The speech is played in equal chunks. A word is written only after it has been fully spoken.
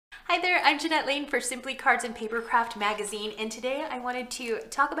Hi there, I'm Jeanette Lane for Simply Cards and Papercraft magazine, and today I wanted to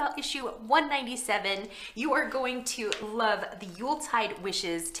talk about issue 197. You are going to love the Yuletide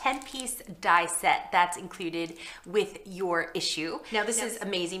Wishes 10-piece die set that's included with your issue. Now this is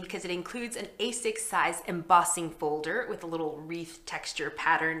amazing because it includes an A6 size embossing folder with a little wreath texture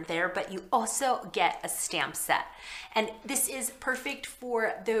pattern there, but you also get a stamp set. And this is perfect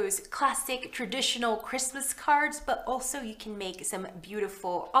for those classic traditional Christmas cards, but also you can make some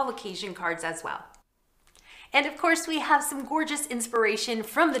beautiful all-occasion cards as well. And of course, we have some gorgeous inspiration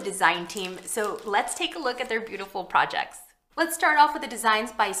from the design team, so let's take a look at their beautiful projects. Let's start off with the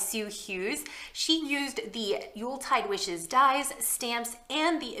designs by Sue Hughes. She used the Yuletide Wishes dies, stamps,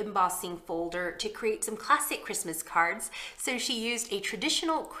 and the embossing folder to create some classic Christmas cards. So she used a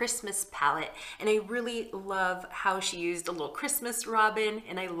traditional Christmas palette, and I really love how she used a little Christmas robin,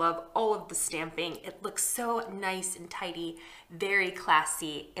 and I love all of the stamping. It looks so nice and tidy, very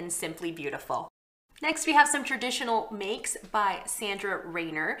classy, and simply beautiful. Next, we have some traditional makes by Sandra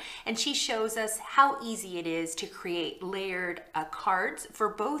Rayner, and she shows us how easy it is to create layered cards for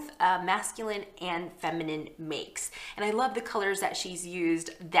both masculine and feminine makes. And I love the colors that she's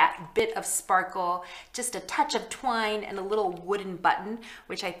used, that bit of sparkle, just a touch of twine, and a little wooden button,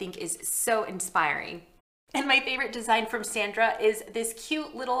 which I think is so inspiring. And my favorite design from Sandra is this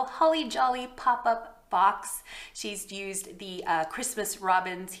cute little holly jolly pop-up box. She's used the Christmas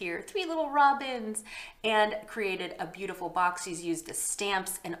robins here, 3 little robins, and created a beautiful box. She's used the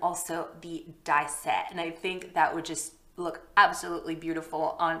stamps and also the die set, and I think that would just look absolutely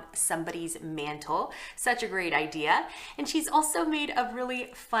beautiful on somebody's mantle. Such a great idea. And she's also made a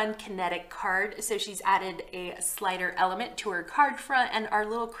really fun kinetic card. So she's added a slider element to her card front, and our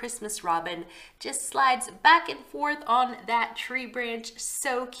little Christmas robin just slides back and forth on that tree branch.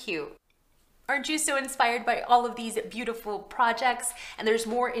 So cute. Aren't you so inspired by all of these beautiful projects? And there's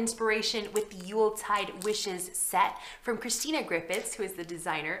more inspiration with the Yuletide Wishes set from Christina Griffiths, who is the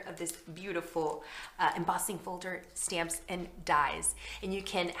designer of this beautiful embossing folder, stamps, and dies. And you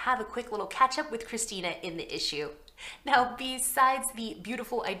can have a quick little catch up with Christina in the issue. Now, besides the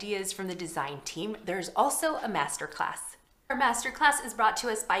beautiful ideas from the design team, there's also a masterclass. Our masterclass is brought to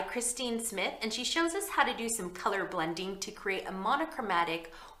us by Christine Smith, and she shows us how to do some color blending to create a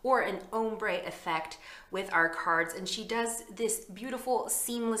monochromatic or an ombre effect with our cards. And she does this beautiful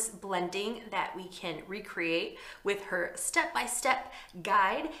seamless blending that we can recreate with her step-by-step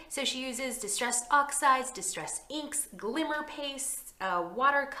guide. So she uses distressed oxides, distressed inks, glimmer pastes,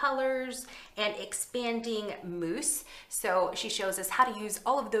 watercolors, and expanding mousse. So she shows us how to use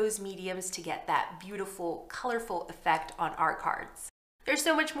all of those mediums to get that beautiful, colorful effect on our cards. There's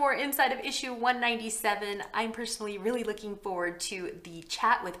so much more inside of issue 197. I'm personally really looking forward to the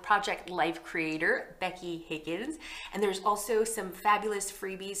chat with Project Life creator, Becky Higgins. And there's also some fabulous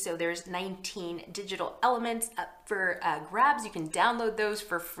freebies. So there's 19 digital elements up for grabs. You can download those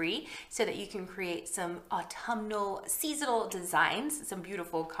for free so that you can create some autumnal seasonal designs, some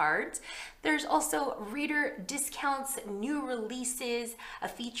beautiful cards. There's also reader discounts, new releases, a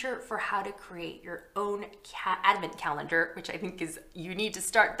feature for how to create your own advent calendar, which I think is you need to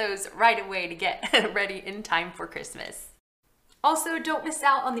start those right away to get ready in time for Christmas. Also, don't miss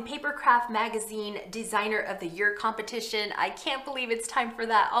out on the Papercraft Magazine Designer of the Year competition. I can't believe it's time for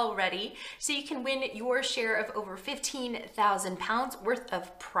that already. So you can win your share of over £15,000 worth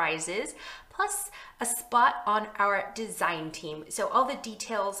of prizes, plus a spot on our design team. So all the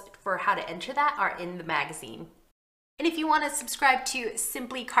details for how to enter that are in the magazine. And if you want to subscribe to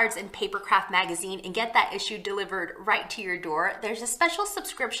Simply Cards and Papercraft magazine and get that issue delivered right to your door, there's a special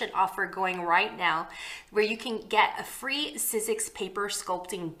subscription offer going right now where you can get a free Sizzix paper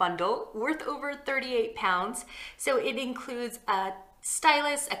sculpting bundle worth over £38. So it includes a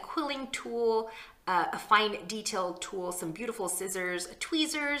stylus, a quilling tool, a fine detail tool, some beautiful scissors,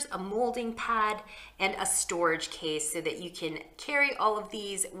 tweezers, a molding pad, and a storage case so that you can carry all of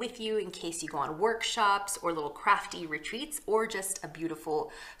these with you in case you go on workshops or little crafty retreats, or just a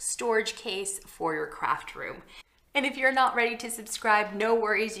beautiful storage case for your craft room. And if you're not ready to subscribe, no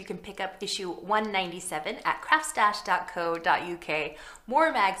worries, you can pick up issue 197 at craftstash.co.uk,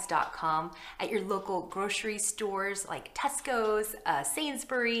 moremags.com, at your local grocery stores like Tesco's,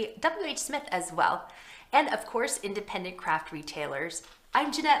 Sainsbury, WH Smith as well, and of course, independent craft retailers.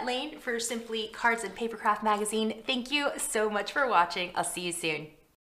 I'm Jeanette Lane for Simply Cards and Papercraft magazine. Thank you so much for watching. I'll see you soon.